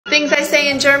Things I say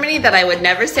in Germany that I would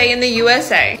never say in the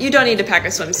USA. You don't need to pack a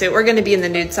swimsuit. We're gonna be in the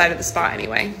nude side of the spa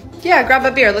anyway. Yeah, grab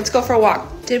a beer. Let's go for a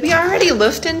walk. Did we already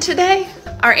luften today?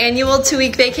 Our annual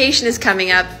 2-week vacation is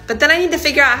coming up, but then I need to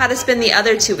figure out how to spend the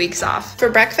other 2 weeks off. For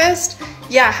breakfast?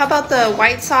 Yeah, how about the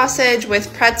white sausage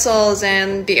with pretzels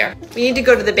and beer? We need to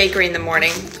go to the bakery in the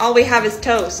morning. All we have is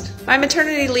toast. My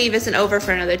maternity leave isn't over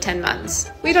for another 10 months.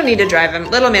 We don't need to drive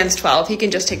him. Little man's 12. He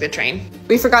can just take the train.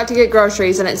 We forgot to get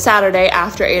groceries, and it's Saturday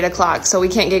after 8 o'clock, so we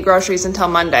can't get groceries until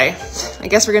Monday. I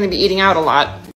guess we're gonna be eating out a lot.